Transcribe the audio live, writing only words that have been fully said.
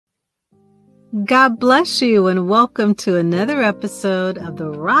God bless you and welcome to another episode of the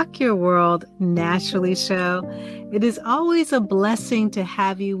Rock Your World Naturally Show. It is always a blessing to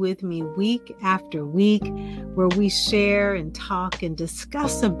have you with me week after week where we share and talk and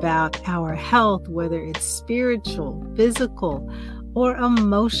discuss about our health, whether it's spiritual, physical, or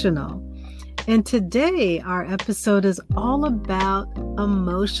emotional. And today our episode is all about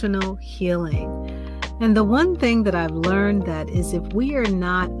emotional healing. And the one thing that I've learned that is if we are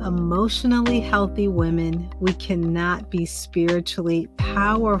not emotionally healthy women, we cannot be spiritually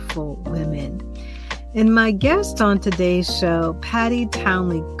powerful women. And my guest on today's show, Patti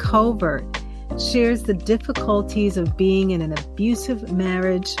Townley-Covert, shares the difficulties of being in an abusive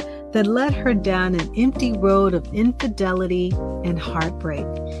marriage that led her down an empty road of infidelity and heartbreak.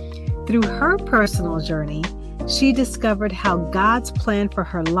 Through her personal journey, she discovered how God's plan for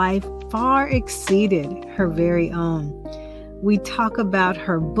her life far exceeded her very own. We talk about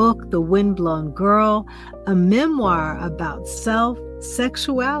her book, The Windblown Girl, a memoir about self,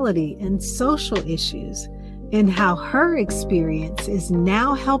 sexuality, and social issues, and how her experience is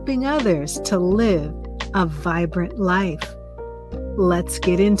now helping others to live a vibrant life. Let's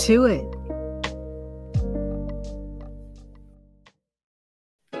get into it.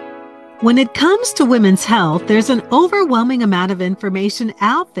 When it comes to women's health, there's an overwhelming amount of information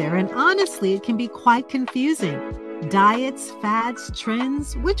out there, and honestly, it can be quite confusing. Diets, fads,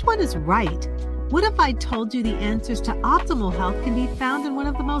 trends, which one is right? What if I told you the answers to optimal health can be found in one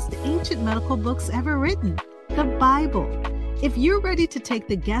of the most ancient medical books ever written, the Bible? If you're ready to take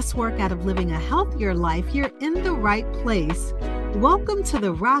the guesswork out of living a healthier life, you're in the right place. Welcome to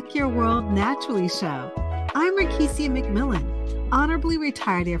the Rock Your World Naturally Show. I'm Rakesia McMillan, honorably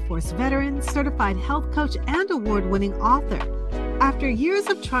retired Air Force veteran, certified health coach, and award-winning author. After years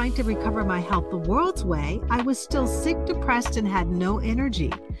of trying to recover my health the world's way, I was still sick, depressed, and had no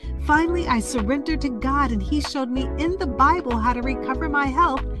energy. Finally, I surrendered to God, and He showed me in the Bible how to recover my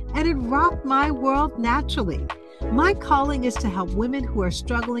health, and it rocked my world naturally. My calling is to help women who are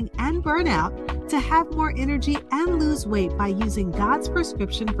struggling and burnout to have more energy and lose weight by using God's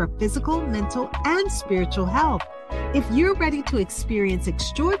prescription for physical, mental, and spiritual health. If you're ready to experience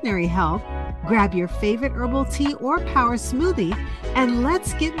extraordinary health, grab your favorite herbal tea or power smoothie, and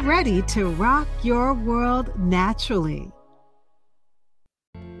let's get ready to rock your world naturally.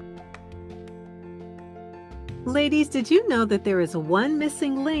 Ladies, did you know that there is one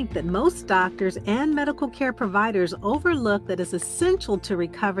missing link that most doctors and medical care providers overlook that is essential to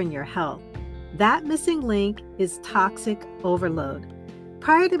recovering your health? That missing link is toxic overload.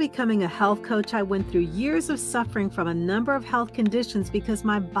 Prior to becoming a health coach, I went through years of suffering from a number of health conditions because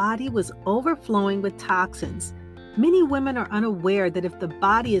my body was overflowing with toxins. Many women are unaware that if the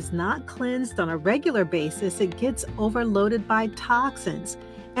body is not cleansed on a regular basis, it gets overloaded by toxins.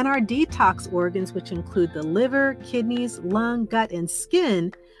 And our detox organs, which include the liver, kidneys, lung, gut, and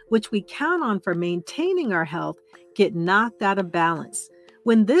skin, which we count on for maintaining our health, get knocked out of balance.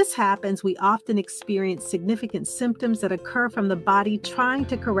 When this happens, we often experience significant symptoms that occur from the body trying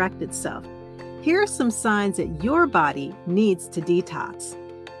to correct itself. Here are some signs that your body needs to detox.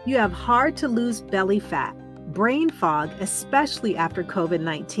 You have hard to lose belly fat, brain fog, especially after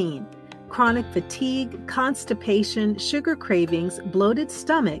COVID-19, chronic fatigue, constipation, sugar cravings, bloated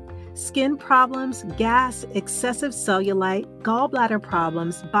stomach, skin problems, gas, excessive cellulite, gallbladder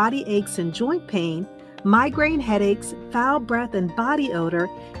problems, body aches and joint pain, migraine headaches, foul breath and body odor,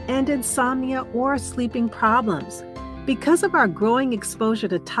 and insomnia or sleeping problems. Because of our growing exposure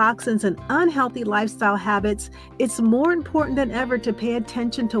to toxins and unhealthy lifestyle habits, it's more important than ever to pay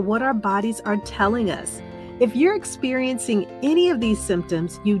attention to what our bodies are telling us. If you're experiencing any of these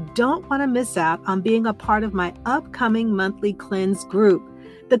symptoms, you don't want to miss out on being a part of my upcoming monthly cleanse group.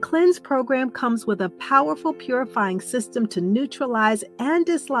 The cleanse program comes with a powerful purifying system to neutralize and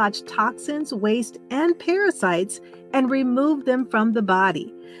dislodge toxins, waste, and parasites and remove them from the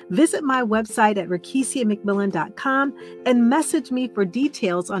body. Visit my website at rakesiamcmillan.com and message me for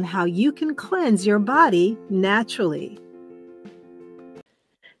details on how you can cleanse your body naturally.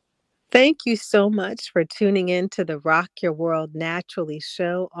 Thank you so much for tuning in to the Rock Your World Naturally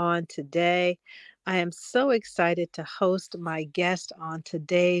show on today. I am so excited to host my guest on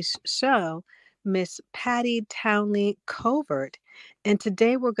today's show, Miss Patti Townley-Covert. And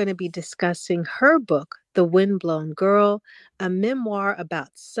today we're going to be discussing her book, The Windblown Girl, a memoir about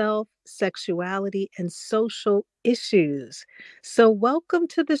self, sexuality, and social issues. So welcome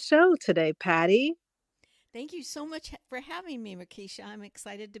to the show today, Patti. Thank you so much for having me, Makisha. I'm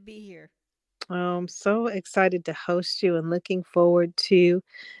excited to be here. I'm so excited to host you and looking forward to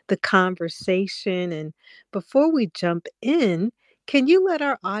the conversation. And before we jump in, Can you let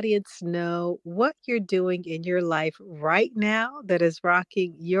our audience know what you're doing in your life right now that is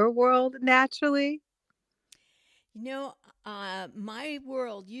rocking your world naturally? You know, my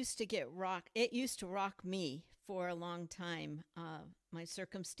world used to get rocked. It used to rock me for a long time. My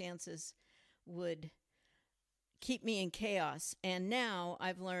circumstances would keep me in chaos. And now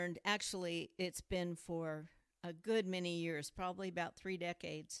I've learned, actually, it's been for a good many years, probably about 3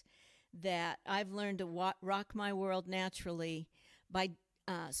 decades, that I've learned to rock my world naturally by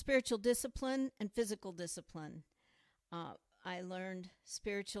spiritual discipline and physical discipline. Uh, I learned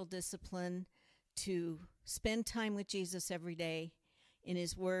spiritual discipline to spend time with Jesus every day in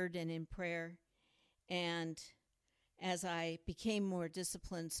His Word and in prayer. And as I became more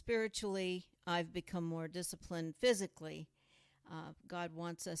disciplined spiritually, I've become more disciplined physically. God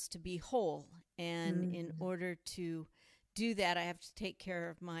wants us to be whole. And in Mm. order to do that, I have to take care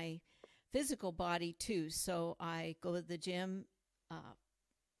of my physical body too. So I go to the gym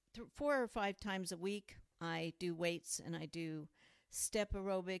 4 or 5 times a week. I do weights and I do step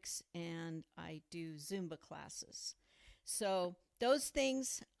aerobics and I do Zumba classes. So those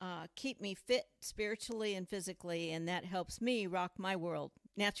things keep me fit spiritually and physically, and that helps me rock my world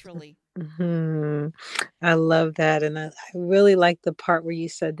naturally. Mhm. I love that, and I really like the part where you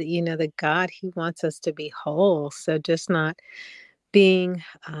said that, that God, He wants us to be whole, so just not being,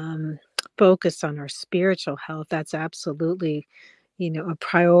 focused on our spiritual health, that's absolutely, a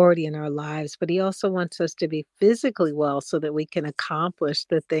priority in our lives, but He also wants us to be physically well so that we can accomplish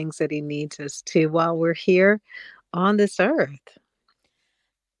the things that He needs us to while we're here on this earth.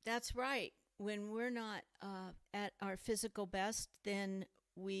 That's right. When we're not at our physical best, then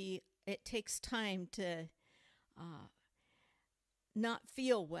we it takes time to uh, not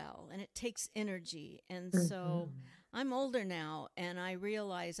feel well, and it takes energy. And so Mhm. I'm older now, and I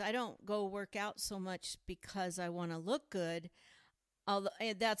realize I don't go work out so much because I want to look good, although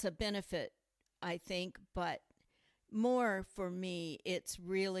that's a benefit, I think, but more for me, it's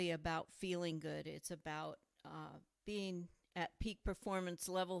really about feeling good. It's about being at peak performance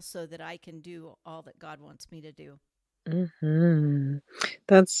level so that I can do all that God wants me to do. Mhm.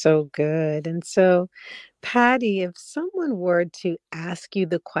 That's so good, and so Patty, if someone were to ask you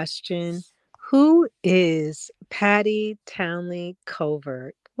the question, who is Patty Townley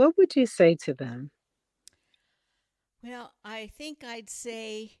Covert? What would you say to them? Well, I think I'd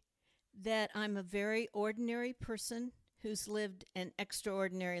say that I'm a very ordinary person who's lived an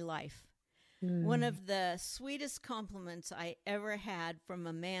extraordinary life. One Mm. of the sweetest compliments I ever had from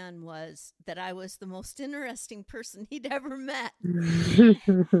a man was that I was the most interesting person he'd ever met.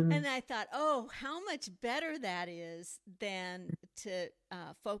 And I thought, oh, how much better that is than to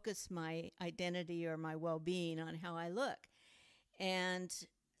focus my identity or my well being on how I look. And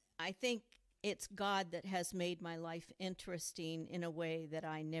I think it's God that has made my life interesting in a way that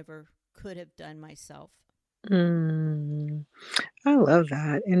I never could have done myself. Mm. I love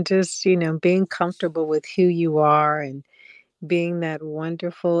that. And just, being comfortable with who you are and being that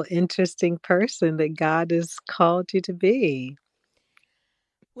wonderful, interesting person that God has called you to be.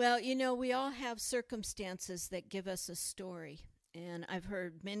 Well, we all have circumstances that give us a story. And I've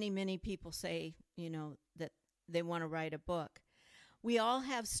heard many, many people say, that they want to write a book. We all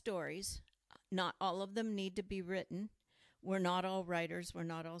have stories. Not all of them need to be written. We're not all writers, we're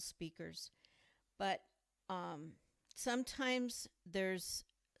not all speakers. But um, sometimes there's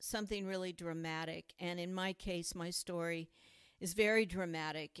something really dramatic. And in my case, my story is very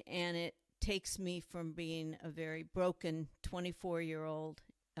dramatic. And it takes me from being a very broken 24-year-old,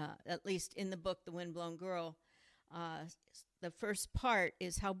 at least in the book, The Windblown Girl. Uh, the first part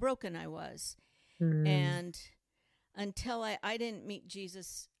is how broken I was. Mm. And until I didn't meet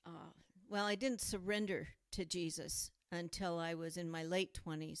Jesus, well, I didn't surrender to Jesus until I was in my late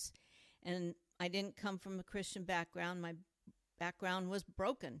 20s. And I didn't come from a Christian background. My background was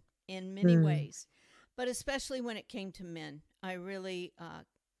broken in many Mm. ways, but especially when it came to men. I really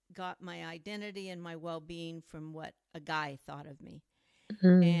got my identity and my well being from what a guy thought of me.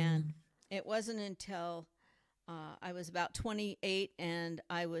 And Mm. it wasn't until I was about 28 and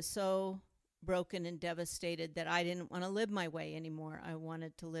I was so broken and devastated that I didn't want to live my way anymore. I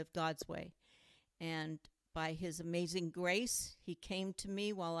wanted to live God's way. And by His amazing grace, He came to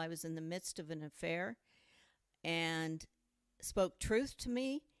me while I was in the midst of an affair and spoke truth to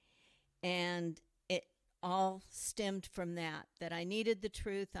me. And it all stemmed from that I needed the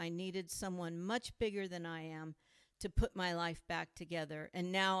truth. I needed someone much bigger than I am to put my life back together.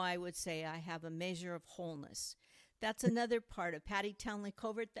 And now I would say I have a measure of wholeness. That's another part of Patti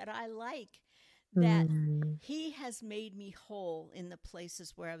Townley-Covert that I like, that Mm. He has made me whole in the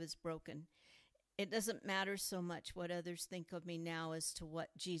places where I was broken. it doesn't matter so much what others think of me now as to what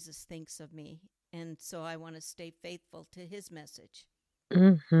Jesus thinks of me. And so I want to stay faithful to his message.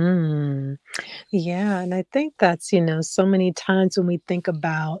 Hmm. Yeah, and I think that's, so many times when we think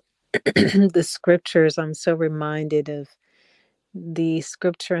about the scriptures, I'm so reminded of the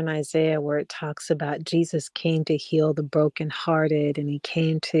scripture in Isaiah where it talks about Jesus came to heal the brokenhearted and he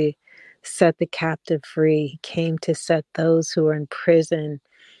came to set the captive free. He came to set those who are in prison,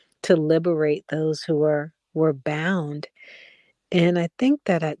 to liberate those who were bound. And I think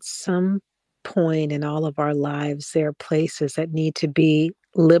that at some point in all of our lives, there are places that need to be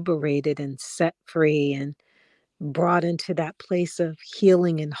liberated and set free and brought into that place of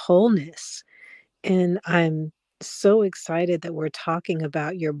healing and wholeness. And I'm so excited that we're talking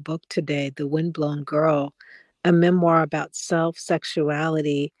about your book today, The Windblown Girl, a memoir about self,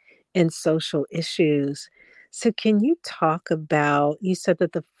 sexuality, and social issues. So, can you talk about? You said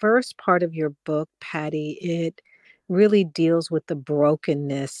that the first part of your book, Patti, it really deals with the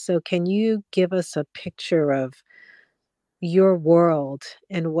brokenness. So, can you give us a picture of your world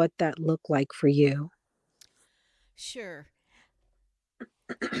and what that looked like for you? Sure.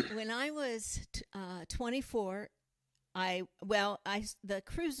 When I was 24, the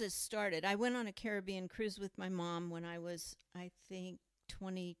cruises started. I went on a Caribbean cruise with my mom when I was, I think,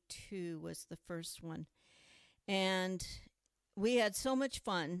 22 was the first one. And we had so much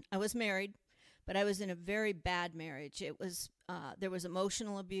fun. I was married, but I was in a very bad marriage. There was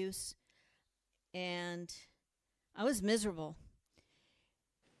emotional abuse, and I was miserable.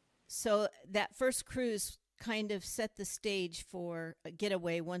 So that first cruise kind of set the stage for a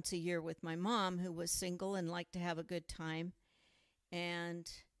getaway once a year with my mom, who was single and liked to have a good time, and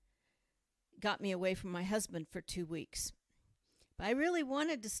got me away from my husband for 2 weeks. But I really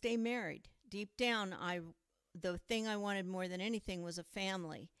wanted to stay married. Deep down, the thing I wanted more than anything was a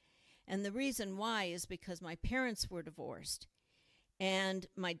family. And the reason why is because my parents were divorced. And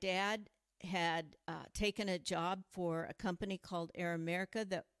my dad had taken a job for a company called Air America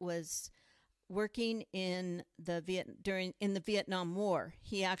that was working in the Vietnam War.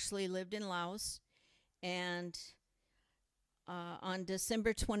 He actually lived in Laos, and on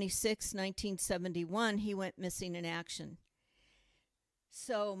December 26, 1971, he went missing in action.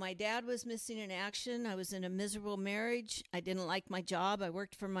 So my dad was missing in action. I was in a miserable marriage. I didn't like my job. I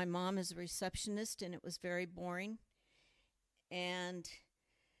worked for my mom as a receptionist, and it was very boring. And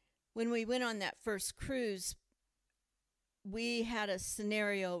when we went on that first cruise, we had a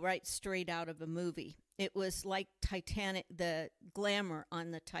scenario right straight out of a movie. It was like Titanic, the glamour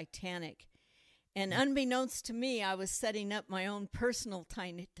on the Titanic. And unbeknownst to me, I was setting up my own personal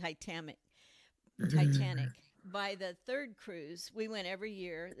Titanic. By the third cruise, we went every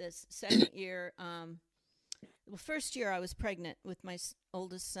year. This second year, first year I was pregnant with my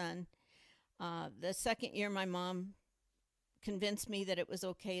oldest son. The second year, my mom convinced me that it was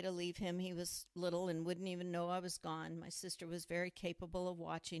okay to leave him. He was little and wouldn't even know I was gone. My sister was very capable of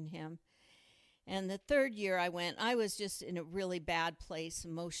watching him. And the third year I went, I was just in a really bad place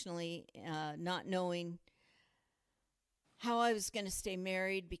emotionally, not knowing how I was going to stay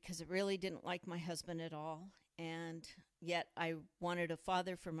married because I really didn't like my husband at all. And yet I wanted a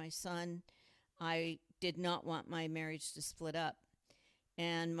father for my son. I did not want my marriage to split up.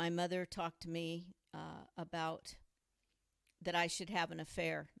 And my mother talked to me about that I should have an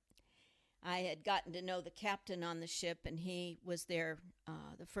affair. I had gotten to know the captain on the ship, and he was there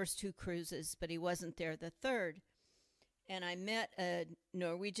the first two cruises, but he wasn't there the third. And I met a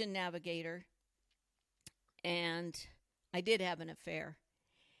Norwegian navigator, and I did have an affair.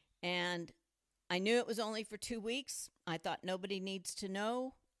 And I knew it was only for 2 weeks. I thought nobody needs to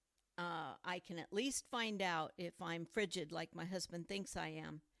know. I can at least find out if I'm frigid like my husband thinks I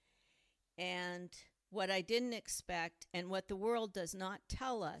am. And what I didn't expect, and what the world does not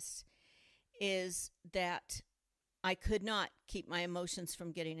tell us, is that I could not keep my emotions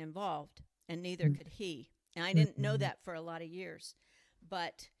from getting involved, and neither could he. And I didn't know that for a lot of years.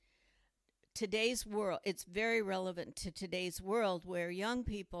 But today's world, it's very relevant to today's world where young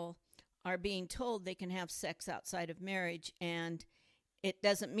people are being told they can have sex outside of marriage, and it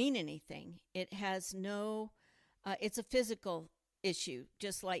doesn't mean anything. It has no, it's a physical issue,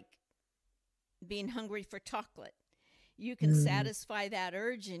 just like being hungry for chocolate. You can satisfy that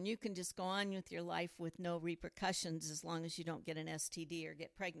urge and you can just go on with your life with no repercussions as long as you don't get an STD or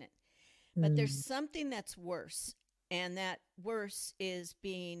get pregnant. But there's something that's worse, and that worse is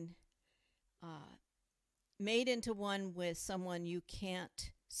being made into one with someone you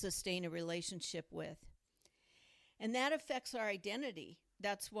can't sustain a relationship with. And that affects our identity.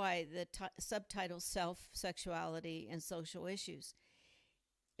 That's why the subtitle Self, Sexuality, and Social Issues.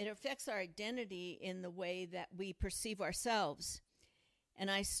 it affects our identity in the way that we perceive ourselves. And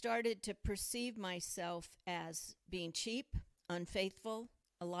I started to perceive myself as being cheap, unfaithful,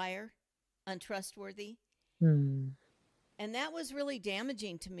 a liar, untrustworthy. Mm. And that was really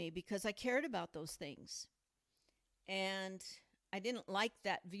damaging to me because I cared about those things. And I didn't like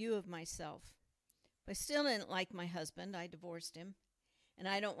that view of myself. I still didn't like my husband. I divorced him. And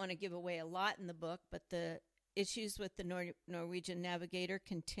I don't want to give away a lot in the book, but the issues with the Norwegian navigator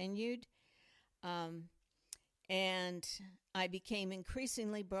continued. And I became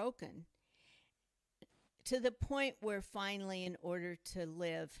increasingly broken to the point where finally, in order to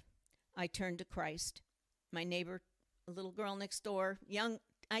live, I turned to Christ. My neighbor, a little girl next door, young,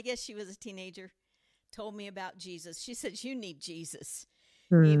 I guess she was a teenager, told me about Jesus. She said, "You need Jesus."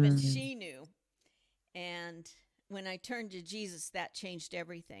 Even Mm. she knew. And when I turned to Jesus, that changed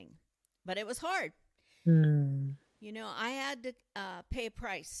everything. But it was hard. Mm. You know, I had to pay a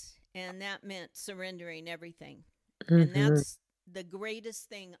price, and that meant surrendering everything. And Mm-hmm. that's the greatest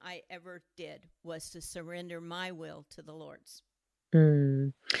thing I ever did, was to surrender my will to the Lord's.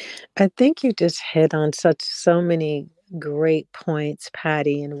 Mm. I think you just hit on so many great points,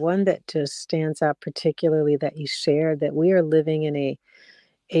 Patty, and one that just stands out particularly that you shared, that we are living in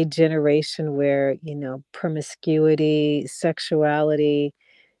a generation where, promiscuity, sexuality,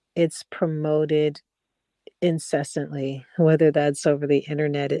 it's promoted incessantly, whether that's over the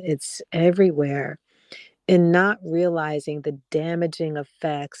internet, it's everywhere. And not realizing the damaging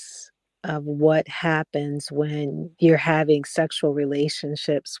effects of what happens when you're having sexual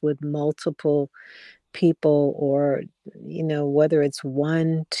relationships with multiple people, or whether it's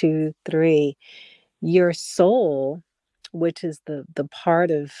one, two, three, your soul, which is the part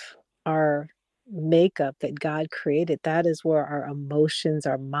of our makeup that God created, that is where our emotions,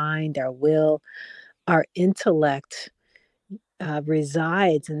 our mind, our will, our intellect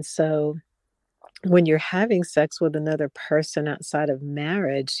resides. And so when you're having sex with another person outside of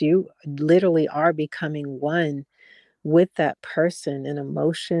marriage, you literally are becoming one with that person in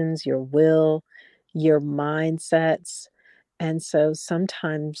emotions, your will, your mindsets. And so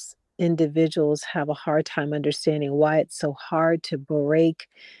sometimes individuals have a hard time understanding why it's so hard to break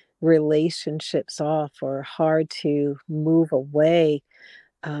relationships off, or hard to move away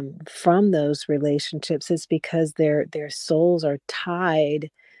from those relationships. It's because their souls are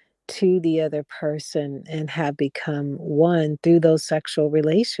tied to the other person and have become one through those sexual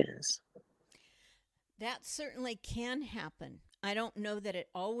relations. That certainly can happen. I don't know that it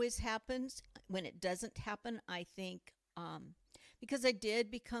always happens. When it doesn't happen, I think because I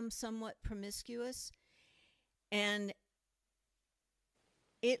did become somewhat promiscuous, and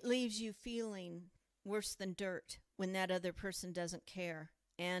it leaves you feeling worse than dirt when that other person doesn't care.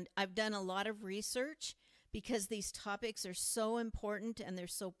 And I've done a lot of research because these topics are so important and they're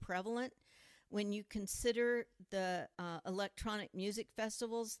so prevalent. When you consider the electronic music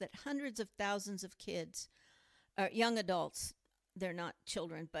festivals that hundreds of thousands of kids, young adults, they're not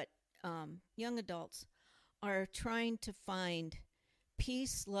children, but young adults, are trying to find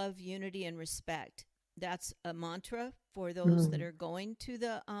peace, love, unity, and respect. That's a mantra for those that Mm. are going to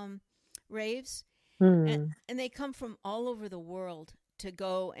the raves. And, Mm. and they come from all over the world to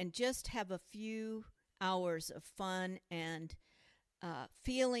go and just have a few hours of fun and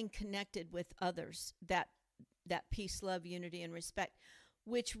feeling connected with others. That peace, love, unity, and respect,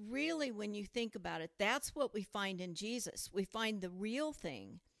 which really, when you think about it, that's what we find in Jesus. We find the real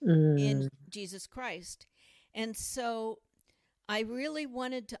thing in Mm. Jesus Christ. And so I really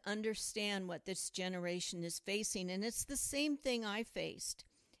wanted to understand what this generation is facing. And it's the same thing I faced.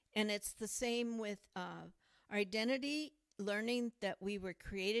 And it's the same with our identity, learning that we were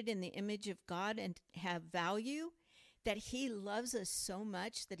created in the image of God and have value, that He loves us so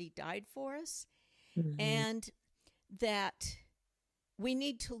much that He died for us, Mm. and that we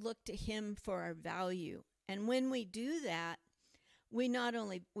need to look to Him for our value. And when we do that, we not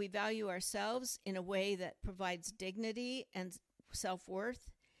only we value ourselves in a way that provides dignity and self-worth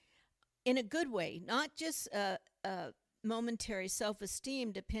in a good way, not just a momentary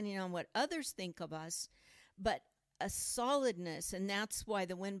self-esteem depending on what others think of us, but a solidness. And that's why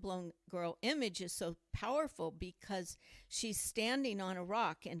the Windblown girl image is so powerful, because she's standing on a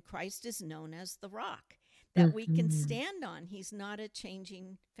rock, and Christ is known as the rock that we can Mhm. stand on. He's not a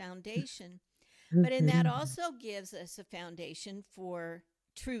changing foundation. But in that Mhm. also gives us a foundation for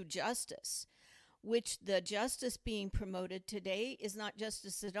true justice, which the justice being promoted today is not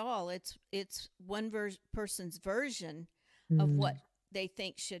justice at all. It's one person's version of Mm. what they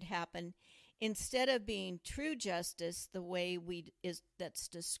think should happen, instead of being true justice the way that's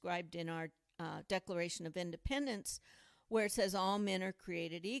described in our Declaration of Independence, where it says all men are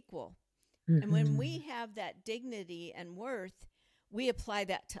created equal. Mm-hmm. And when we have that dignity and worth, we apply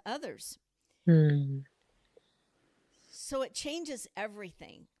that to others. Mm. So it changes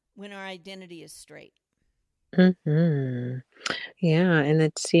everything when our identity is straight. Mm-hmm. Yeah, and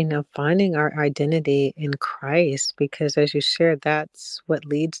it's, finding our identity in Christ, because as you shared, that's what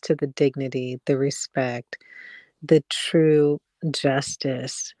leads to the dignity, the respect, the true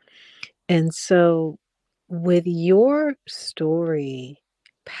justice. And so, with your story,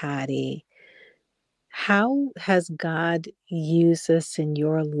 Patti, how has God used this in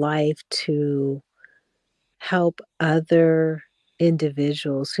your life to help other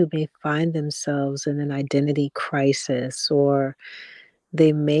individuals who may find themselves in an identity crisis, or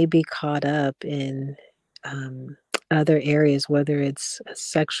they may be caught up in other areas, whether it's a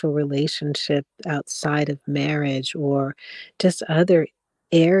sexual relationship outside of marriage or just other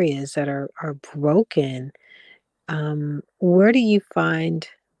areas that are broken? Where do you find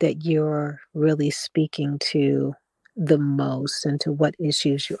that you're really speaking to the most, and to what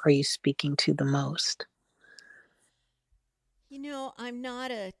issues are you speaking to the most?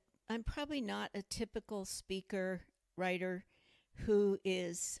 I'm probably not a typical speaker, writer who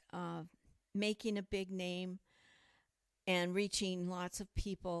is making a big name and reaching lots of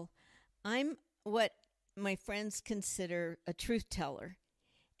people. I'm what my friends consider a truth teller.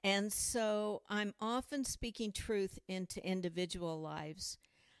 And so I'm often speaking truth into individual lives.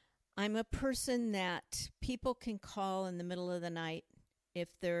 I'm a person that people can call in the middle of the night if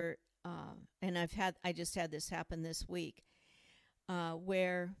they're, and I just had this happen this week,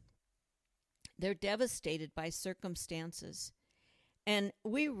 where they're devastated by circumstances. And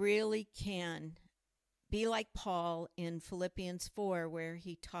we really can be like Paul in Philippians 4, where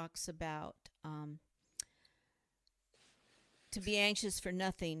he talks about to be anxious for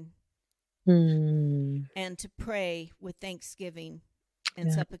nothing Mm, and to pray with thanksgiving and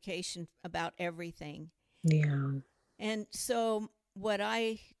yeah, supplication about everything. yeah. And so, what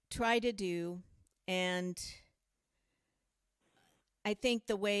I try to do, and I think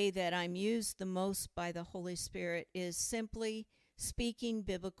the way that I'm used the most by the Holy Spirit, is simply speaking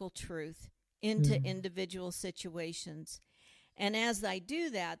biblical truth into Mm, individual situations. And as I do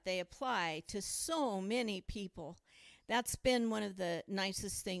that, they apply to so many people. That's been one of the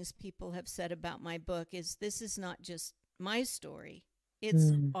nicest things people have said about my book, is this is not just my story. It's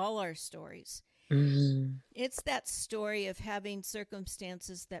mm, all our stories. mm, It's that story of having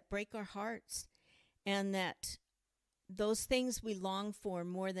circumstances that break our hearts, and that those things we long for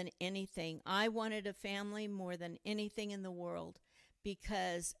more than anything. I wanted a family more than anything in the world,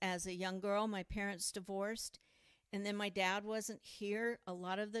 because as a young girl, my parents divorced, and then my dad wasn't here a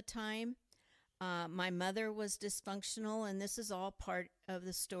lot of the time. My mother was dysfunctional, and this is all part of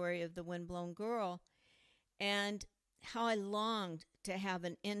the story of the Windblown girl, and how I longed to have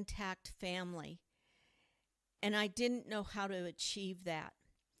an intact family. And I didn't know how to achieve that.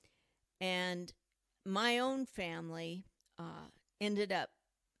 And my own family ended up,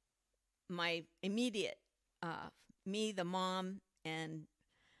 my immediate, me, the mom, and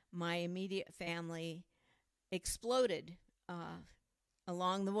my immediate family exploded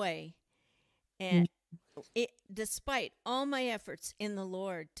along the way. And mm, despite all my efforts in the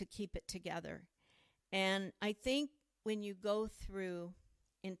Lord to keep it together. And I think when you go through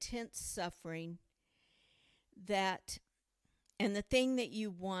intense suffering, that, and the thing that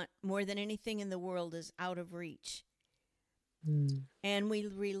you want more than anything in the world is out of reach, mm, and we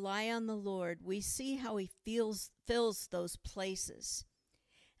rely on the Lord, we see how he fills those places.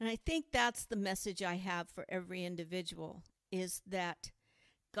 And I think that's the message I have for every individual, is that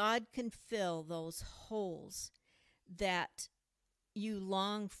God can fill those holes that you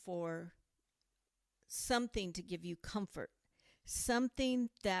long for, something to give you comfort, something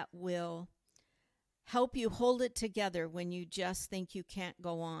that will help you hold it together when you just think you can't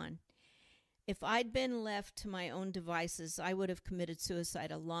go on. If I'd been left to my own devices, I would have committed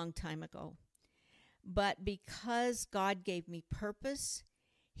suicide a long time ago. But because God gave me purpose,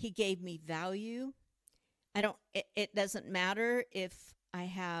 he gave me value. It doesn't matter if I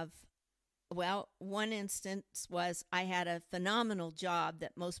have, well, one instance was I had a phenomenal job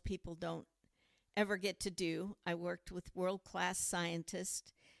that most people don't ever get to do. I worked with world-class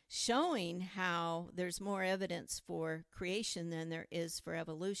scientists, showing how there's more evidence for creation than there is for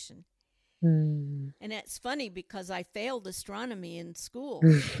evolution. mm. And it's funny because I failed astronomy in school.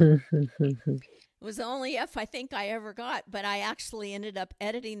 Mm. It was the only F I think I ever got, but I actually ended up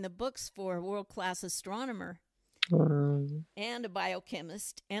editing the books for a world-class astronomer Wow. and a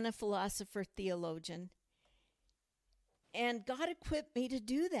biochemist and a philosopher theologian. And God equipped me to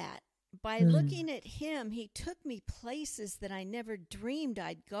do that. by Mm. looking at him, he took me places that I never dreamed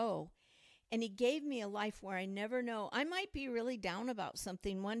I'd go. And he gave me a life where I never know. I might be really down about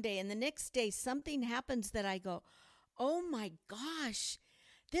something one day, and the next day something happens that I go, oh my gosh,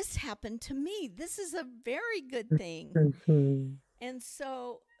 this happened to me. This is a very good thing. Mhm. And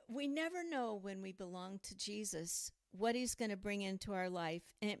so we never know when we belong to Jesus what he's going to bring into our life.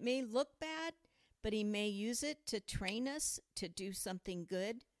 And it may look bad, but he may use it to train us to do something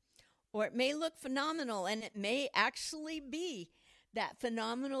good. Or it may look phenomenal, and it may actually be that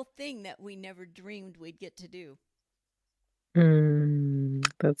phenomenal thing that we never dreamed we'd get to do.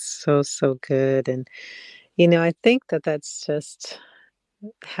 That's so, so good. And, I think that that's just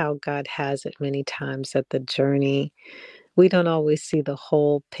how God has it many times that the journey, we don't always see the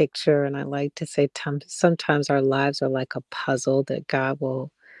whole picture. And I like to say, sometimes our lives are like a puzzle that God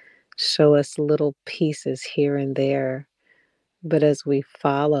will show us little pieces here and there. But as we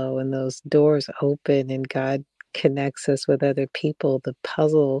follow and those doors open and God connects us with other people, the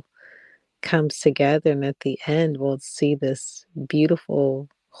puzzle comes together. And at the end, we'll see this beautiful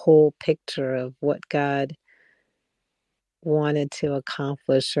whole picture of what God wanted to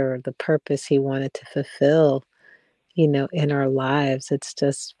accomplish or the purpose he wanted to fulfill, in our lives. It's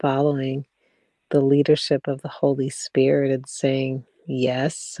just following the leadership of the Holy Spirit and saying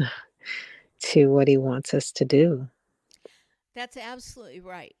yes to what he wants us to do. That's absolutely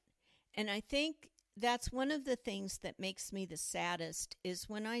right. And I think that's one of the things that makes me the saddest is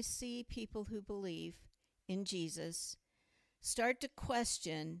when I see people who believe in Jesus start to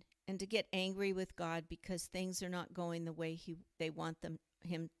question and to get angry with God because things are not going the way they want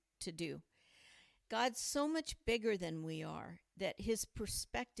him to do. God's so much bigger than we are that his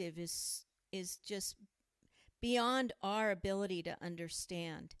perspective is just beyond our ability to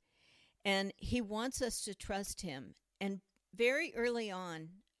understand. And he wants us to trust him. And very early on,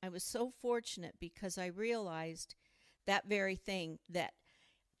 I was so fortunate because I realized that very thing, that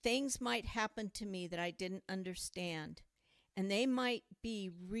things might happen to me that I didn't understand, and they might be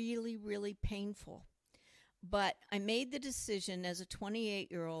really, really painful. But I made the decision as a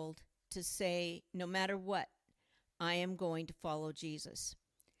 28-year-old to say, no matter what, I am going to follow Jesus.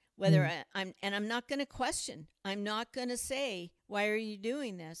 Whether Mm. I'm not going to question. I'm not going to say, why are you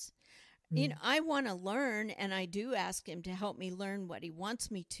doing this? Mm. I want to learn, and I do ask him to help me learn what he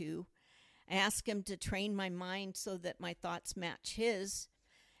wants me to. I ask him to train my mind so that my thoughts match his.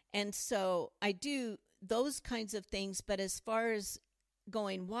 And so I do those kinds of things. But as far as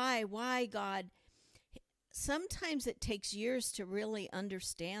going, why, God, sometimes it takes years to really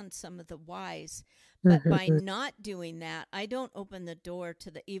understand some of the whys. But by Mhm. not doing that, I don't open the door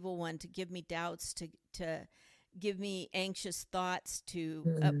to the evil one to give me doubts, to give me anxious thoughts,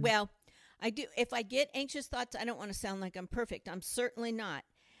 Mm. I do. If I get anxious thoughts, I don't want to sound like I'm perfect. I'm certainly not.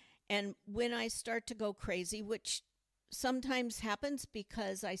 And when I start to go crazy, which sometimes happens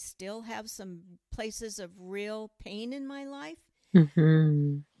because I still have some places of real pain in my life,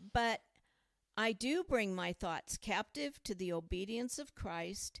 Mhm. but I do bring my thoughts captive to the obedience of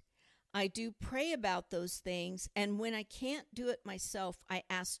Christ. I do pray about those things. And when I can't do it myself, I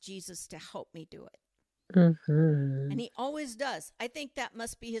ask Jesus to help me do it. And Mhm. he always does. I think that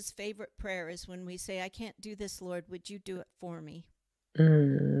must be his favorite prayer is when we say, I can't do this, Lord. Would you do it for me?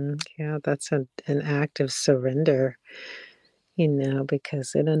 Yeah, that's an act of surrender,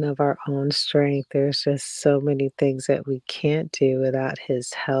 because in and of our own strength, there's just so many things that we can't do without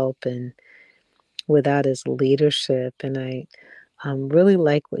his help and without his leadership. And I really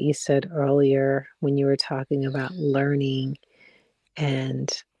like what you said earlier when you were talking about learning. And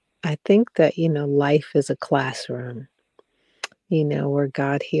I think that, life is a classroom, where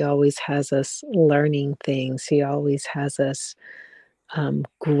God, he always has us learning things. He always has us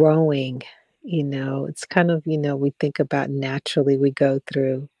growing. It's kind of, we think about naturally we go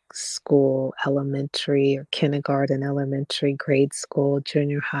through school, elementary or kindergarten, elementary, grade school,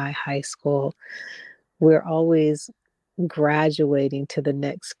 junior high, high school. We're always graduating to the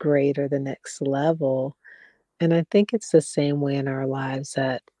next grade or the next level. And I think it's the same way in our lives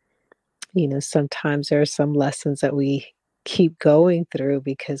that, sometimes there are some lessons that we keep going through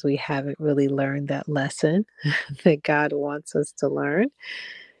because we haven't really learned that lesson that God wants us to learn.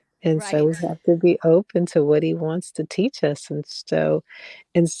 And so we Right. have to be open to what he wants to teach us. And so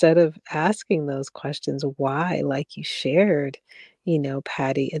instead of asking those questions, why, like you shared,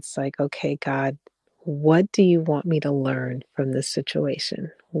 Patty, it's like, okay, God, what do you want me to learn from this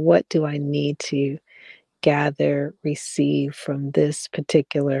situation? What do I need to gather, receive from this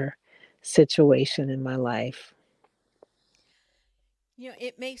particular situation in my life?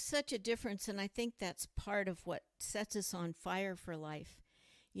 It makes such a difference. And I think that's part of what sets us on fire for life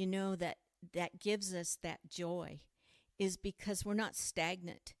that gives us that joy is because we're not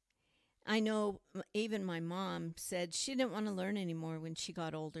stagnant. I know even my mom said she didn't want to learn anymore when she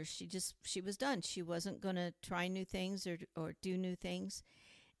got older. She was done. She wasn't going to try new things or do new things.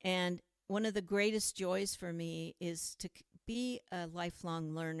 And one of the greatest joys for me is to be a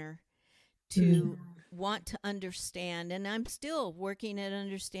lifelong learner, to want to understand. And I'm still working at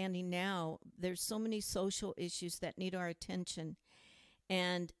understanding now. There's so many social issues that need our attention.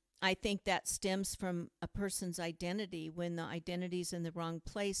 And I think that stems from a person's identity. When the identity's in the wrong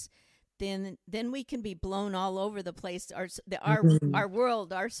place, then we can be blown all over the place. Our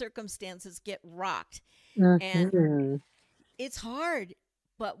world, our circumstances get rocked. And it's hard.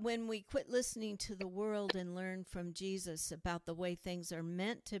 But when we quit listening to the world and learn from Jesus about the way things are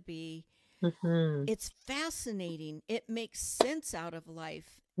meant to be, it's fascinating. It makes sense out of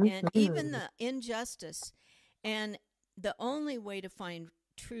life and even the injustice. And the only way to find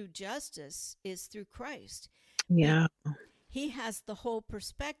true justice is through Christ. Yeah. He has the whole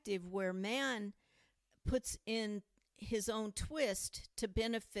perspective where man puts in his own twist to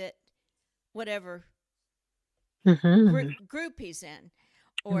benefit whatever group he's in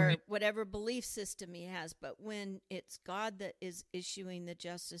or whatever belief system he has. But when it's God that is issuing the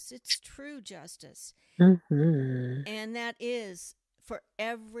justice, it's true justice. And that is for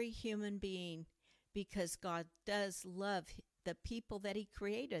every human being, because God does love the people that he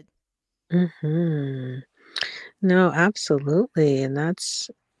created. No, absolutely. And that's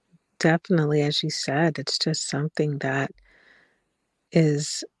definitely, as you said, it's just something that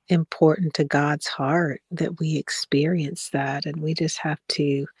is important to God's heart, that we experience that. And we just have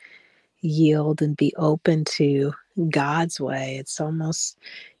to yield and be open to God's way. It's almost,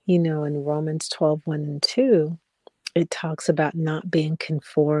 in Romans 12:1 and 2, it talks about not being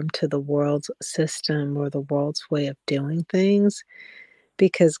conformed to the world's system or the world's way of doing things,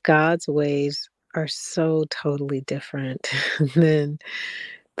 because God's ways are so totally different than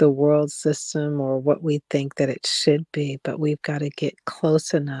the world system or what we think that it should be. But we've got to get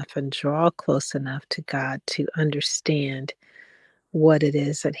close enough and draw close enough to God to understand what it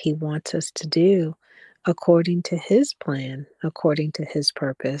is that he wants us to do according to his plan, according to his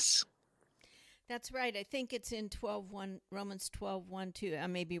purpose. That's right. I think it's in Romans 12:1, 2. I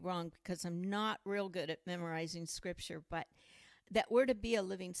may be wrong because I'm not real good at memorizing scripture, but that we're to be a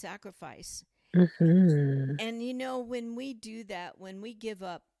living sacrifice. And when we do that, when we give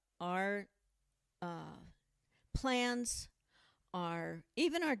up our plans,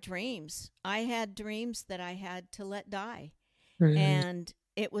 even our dreams. I had dreams that I had to let die. And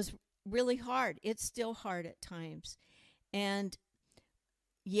it was really hard. It's still hard at times. And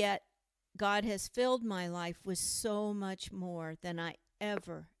yet God has filled my life with so much more than I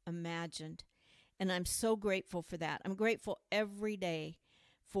ever imagined. And I'm so grateful for that. I'm grateful every day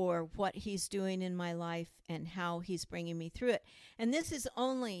for what he's doing in my life and how he's bringing me through it. And this is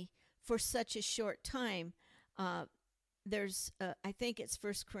only for such a short time. There's, I think it's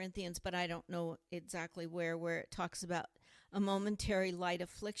 1 Corinthians, but I don't know exactly where it talks about a momentary light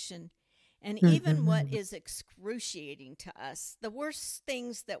affliction. And even what is excruciating to us, the worst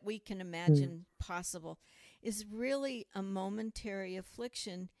things that we can imagine possible, is really a momentary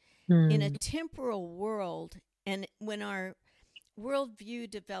affliction in a temporal world. And when our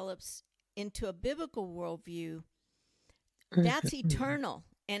worldview develops into a biblical worldview, that's eternal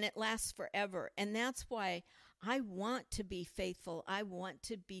and it lasts forever. And that's why I want to be faithful. I want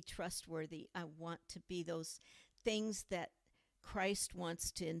to be trustworthy. I want to be those things that Christ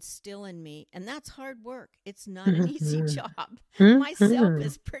wants to instill in me. And that's hard work. It's not an easy job. Myself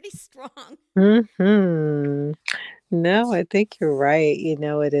is pretty strong. No, I think you're right.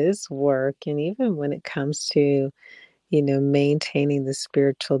 It is work. And even when it comes to, maintaining the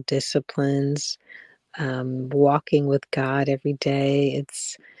spiritual disciplines, walking with God every day,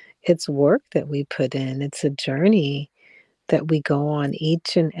 it's work that we put in. It's a journey that we go on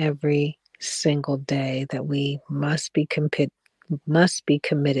each and every single day that we must be committed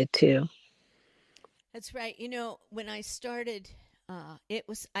to. That's right. When I started,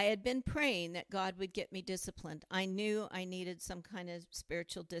 I had been praying that God would get me disciplined. I knew I needed some kind of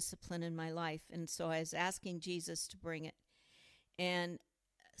spiritual discipline in my life. And so I was asking Jesus to bring it. And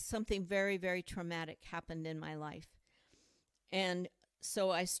something very, very traumatic happened in my life. And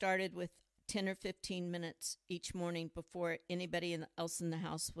so I started with 10 or 15 minutes each morning before anybody else in the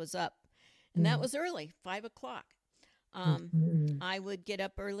house was up. And that was early, 5 o'clock. I would get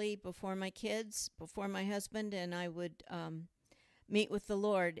up early before my kids, before my husband, and I would meet with the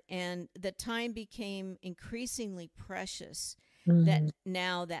Lord. And the time became increasingly precious, that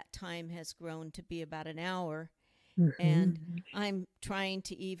now that time has grown to be about an hour. And Mhm. I'm trying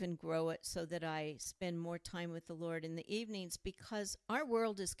to even grow it so that I spend more time with the Lord in the evenings, because our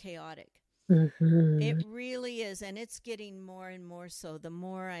world is chaotic. It Mhm. really is, and it's getting more and more so. The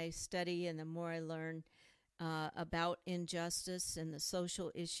more I study and the more I learn about injustice and the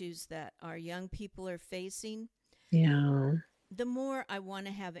social issues that our young people are facing, Yeah. the more I want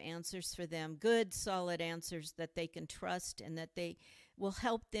to have answers for them, good, solid answers that they can trust and that they will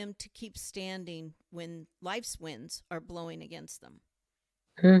help them to keep standing when life's winds are blowing against them.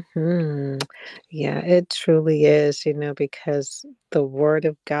 Mhm. Yeah, it truly is, because the word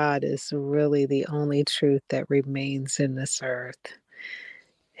of God is really the only truth that remains in this earth.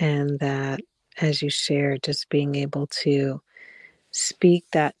 And that, as you shared, just being able to speak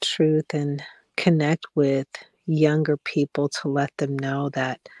that truth and connect with younger people to let them know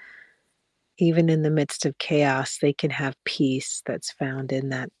that even in the midst of chaos, they can have peace that's found in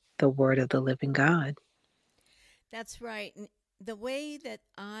the word of the living God. That's right. And the way that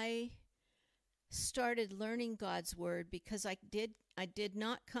I started learning God's word, because I did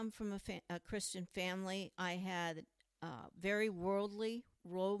not come from a Christian family. I had very worldly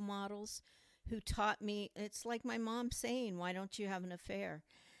role models who taught me. It's like my mom saying, "Why don't you have an affair?"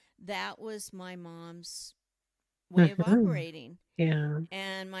 That was my mom's way of Mhm. operating. Yeah.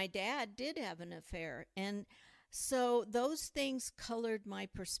 And my dad did have an affair. And so those things colored my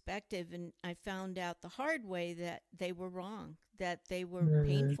perspective. And I found out the hard way that they were wrong, that they were Mm.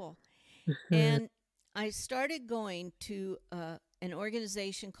 painful. Mhm. And I started going to an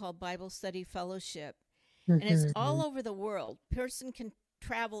organization called Bible Study Fellowship. And it's all Mhm. over the world. Person can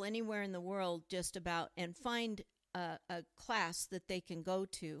travel anywhere in the world just about and find a class that they can go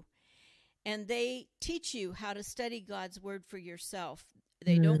to, and they teach you how to study God's word for yourself.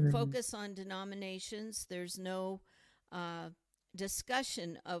 They don't Mm. focus on denominations. There's no uh,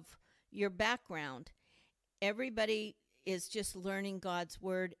 discussion of your background. Everybody is just learning God's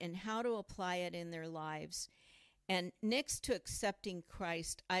word and how to apply it in their lives. And next to accepting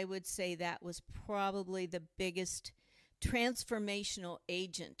Christ, I would say that was probably the biggest transformational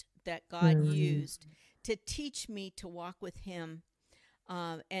agent that God Mm. used to teach me to walk with Him,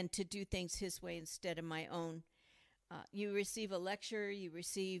 and to do things His way instead of my own. You receive a lecture, you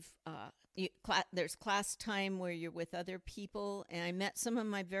receive, there's class time where you're with other people. And I met some of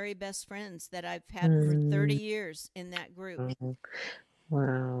my very best friends that I've had for 30 Mm. years in that group. Oh,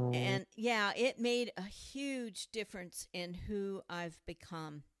 wow. And yeah, it made a huge difference in who I've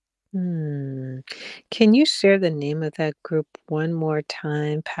become. Hmm. Can you share the name of that group one more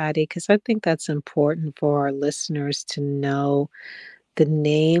time, Patty? Because I think that's important for our listeners to know the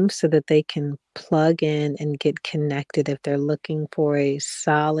name so that they can plug in and get connected if they're looking for a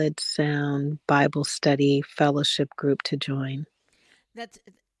solid, sound Bible study fellowship group to join. That's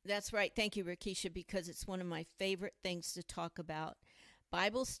that's right. Thank you, Rakisha, because it's one of my favorite things to talk about.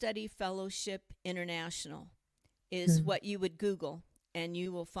 Bible Study Fellowship International is Mm. what you would Google, and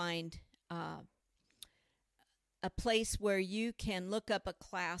you will find uh, a place where you can look up a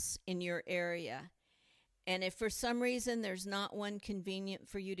class in your area. And if for some reason there's not one convenient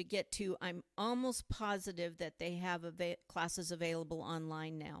for you to get to, I'm almost positive that they have classes available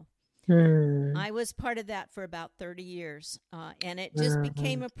online now. Mm. I was part of that for about 30 years, and it just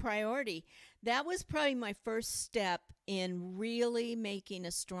became Wow. a priority. That was probably my first step in really making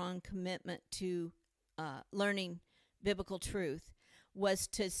a strong commitment to learning biblical truth, was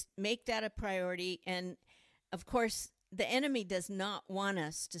to make that a priority. And of course, the enemy does not want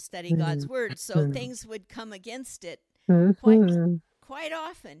us to study God's Mm. word, so Mm. things would come against it quite Mhm. quite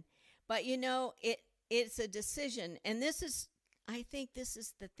often. But it's a decision, and I think this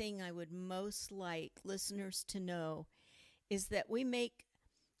is the thing I would most like listeners to know, is that we make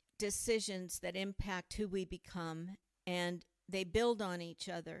decisions that impact who we become, and they build on each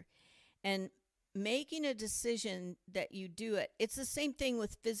other. And making a decision that you do it, it's the same thing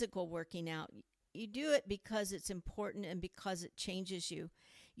with physical working out. You do it because it's important and because it changes you.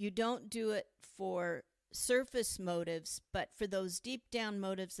 You don't do it for surface motives, but for those deep down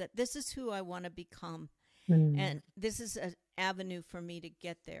motives that this is who I want to become, Mm. and this is an avenue for me to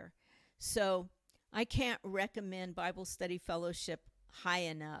get there. So I can't recommend Bible Study Fellowship high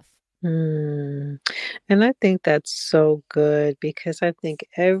enough. Mm. And I think that's so good because I think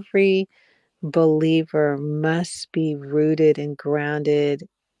every believer must be rooted and grounded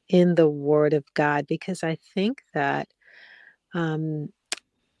in the Word of God because I think that um,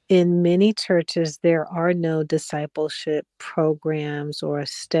 in many churches, there are no discipleship programs or a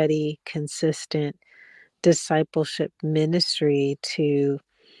steady, consistent discipleship ministry to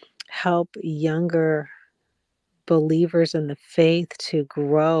help younger believers in the faith to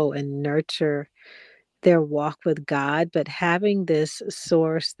grow and nurture their walk with God, but having this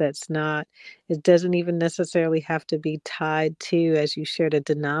source that's not, it doesn't even necessarily have to be tied to, as you shared, a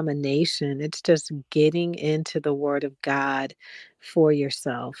denomination. It's just getting into the Word of God for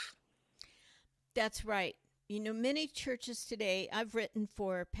yourself. That's right. You know, many churches today, I've written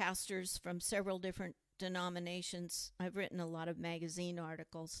for pastors from several different denominations. I've written a lot of magazine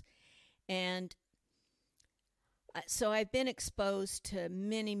articles. And so I've been exposed to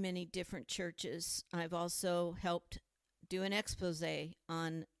many, many different churches. I've also helped do an expose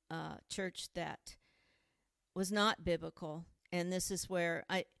on a church that was not biblical. And this is where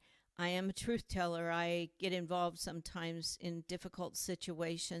I am a truth teller. I get involved sometimes in difficult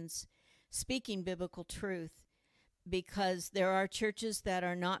situations speaking biblical truth, because there are churches that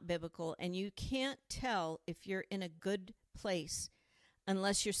are not biblical, and you can't tell if you're in a good place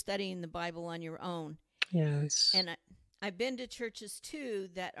unless you're studying the Bible on your own. Yes. And I've been to churches too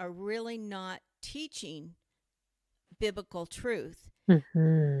that are really not teaching biblical truth.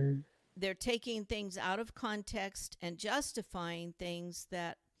 Mm-hmm. They're taking things out of context and justifying things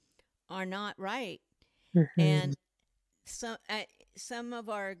that are not right. Mm-hmm. And some of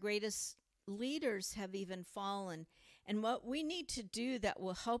our greatest leaders have even fallen. And what we need to do that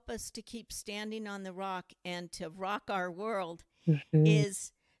will help us to keep standing on the rock and to rock our world Mm-hmm.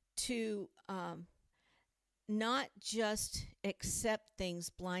 is to not just accept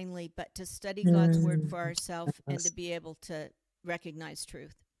things blindly, but to study God's word for ourselves and to be able to recognize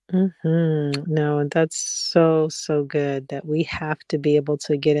truth. Mm-hmm. No, and that's so, so good that we have to be able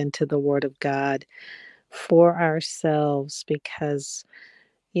to get into the Word of God for ourselves, because,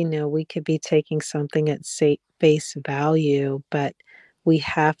 we could be taking something at face value, but we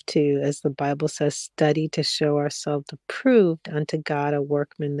have to, as the Bible says, study to show ourselves approved unto God, a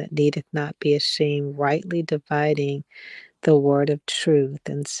workman that needeth not be ashamed, rightly dividing the word of truth.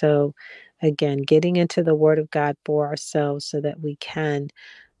 And so, again, getting into the Word of God for ourselves so that we can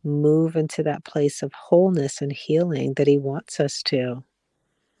move into that place of wholeness and healing that He wants us to.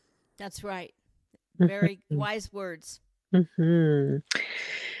 That's right. Very Mm-hmm. wise words. Mm-hmm.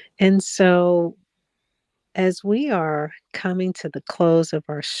 And so, as we are coming to the close of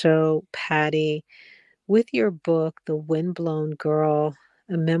our show, Patti, with your book, The Windblown Girl,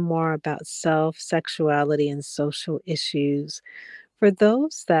 a memoir about self, sexuality, and social issues, for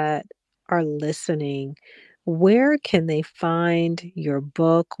those that are listening, where can they find your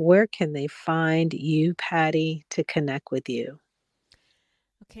book? Where can they find you, Patti, to connect with you?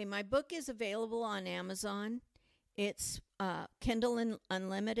 Okay, my book is available on Amazon. It's Kindle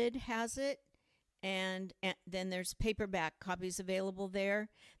Unlimited has it, and then there's paperback copies available there.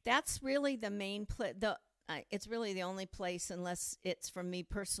 That's really the main place. It's really the only place, unless it's from me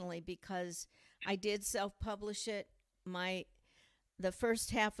personally, because I did self-publish it. The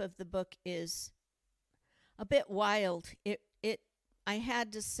first half of the book is a bit wild. I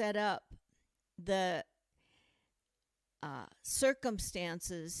had to set up the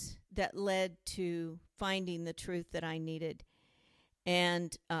circumstances that led to finding the truth that I needed.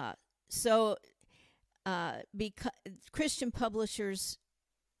 And so because Christian publishers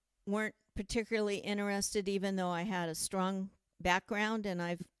weren't particularly interested, even though I had a strong background, and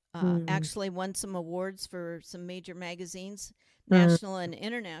I've actually won some awards for some major magazines, national and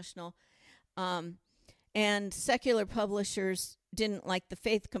international. And secular publishers didn't like the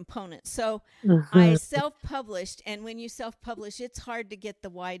faith component. So I self-published, and when you self-publish, it's hard to get the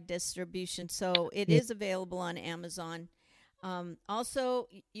wide distribution. So it is available on Amazon. Also,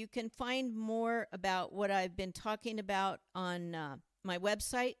 you can find more about what I've been talking about on my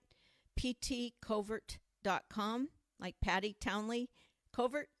website, ptcovert.com, like Patti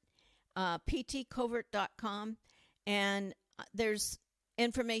Townley-Covert, ptcovert.com. And there's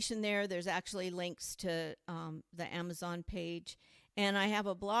information there. There's actually links to the Amazon page. And I have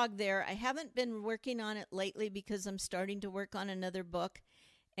a blog there. I haven't been working on it lately because I'm starting to work on another book.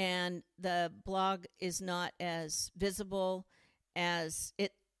 And the blog is not as visible as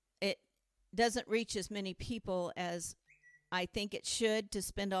it doesn't reach as many people as I think it should to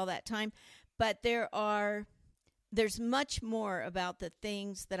spend all that time. But there's much more about the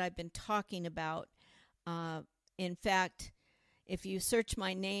things that I've been talking about. In fact, if you search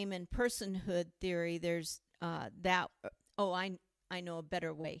my name and personhood theory, there's that. Oh, I know a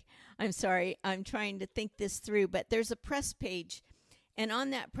better way. I'm sorry. I'm trying to think this through. But there's a press page. And on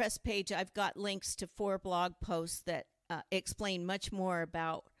that press page, I've got links to 4 blog posts that explain much more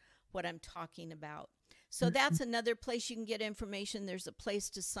about what I'm talking about. So that's another place you can get information. There's a place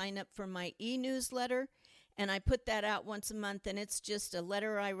to sign up for my e-newsletter. And I put that out once a month. And it's just a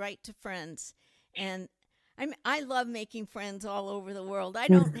letter I write to friends. And I love making friends all over the world. I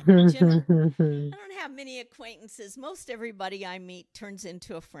don't have many acquaintances. Most everybody I meet turns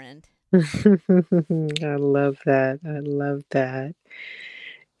into a friend. I love that. I love that.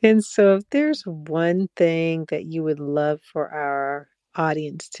 And so, if there's one thing that you would love for our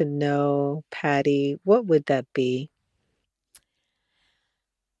audience to know, Patti, what would that be?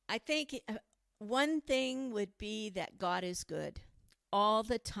 I think one thing would be that God is good all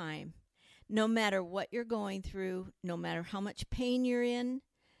the time. No matter what you're going through, no matter how much pain you're in,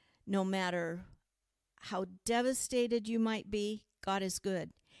 no matter how devastated you might be, God is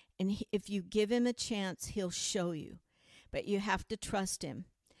good. And if you give him a chance, he'll show you. But you have to trust him.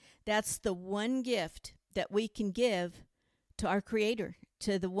 That's the one gift that we can give to our Creator,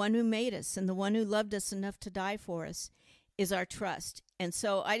 to the one who made us and the one who loved us enough to die for us, is our trust. And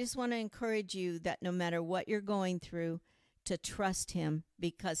so I just want to encourage you that no matter what you're going through, to trust him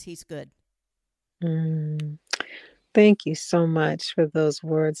because he's good. Mm. Thank you so much for those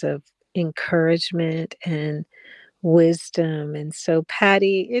words of encouragement and wisdom. And so,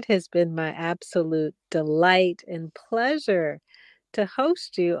 Patti, it has been my absolute delight and pleasure to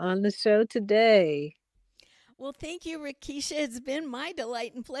host you on the show today. Well, thank you, Rakisha. It's been my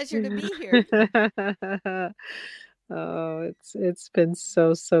delight and pleasure to be here. Oh, it's been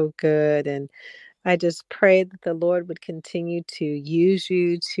so good. And I just pray that the Lord would continue to use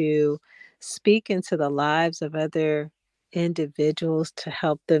you to speak into the lives of other individuals to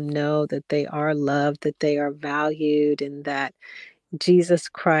help them know that they are loved, that they are valued, and that Jesus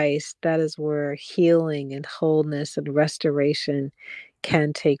Christ, that is where healing and wholeness and restoration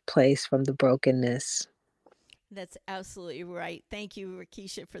can take place from the brokenness. That's absolutely right. Thank you,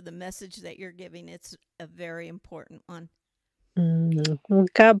 Rakisha, for the message that you're giving. It's a very important one. Well,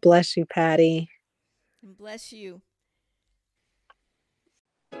 God bless you, Patti. And bless you.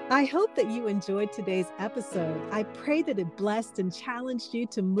 I hope that you enjoyed today's episode. I pray that it blessed and challenged you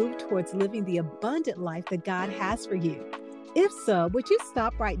to move towards living the abundant life that God has for you. If so, would you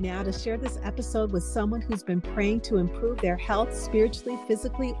stop right now to share this episode with someone who's been praying to improve their health spiritually,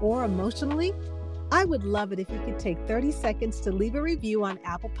 physically, or emotionally? I would love it if you could take 30 seconds to leave a review on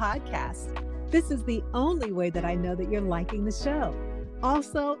Apple Podcasts. This is the only way that I know that you're liking the show.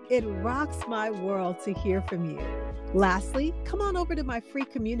 Also, it rocks my world to hear from you. Lastly, come on over to my free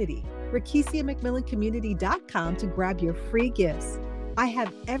community, RakesiaMcMillanCommunity.com, to grab your free gifts. I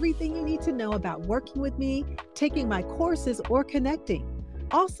have everything you need to know about working with me, taking my courses, or connecting.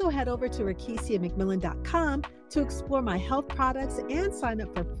 Also, head over to RakesiaMcMillan.com to explore my health products and sign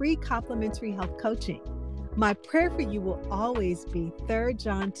up for free complimentary health coaching. My prayer for you will always be 3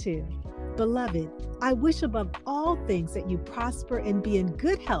 John 2. Beloved, I wish above all things that you prosper and be in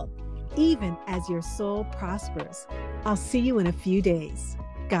good health, even as your soul prospers. I'll see you in a few days.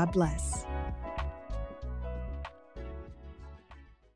 God bless.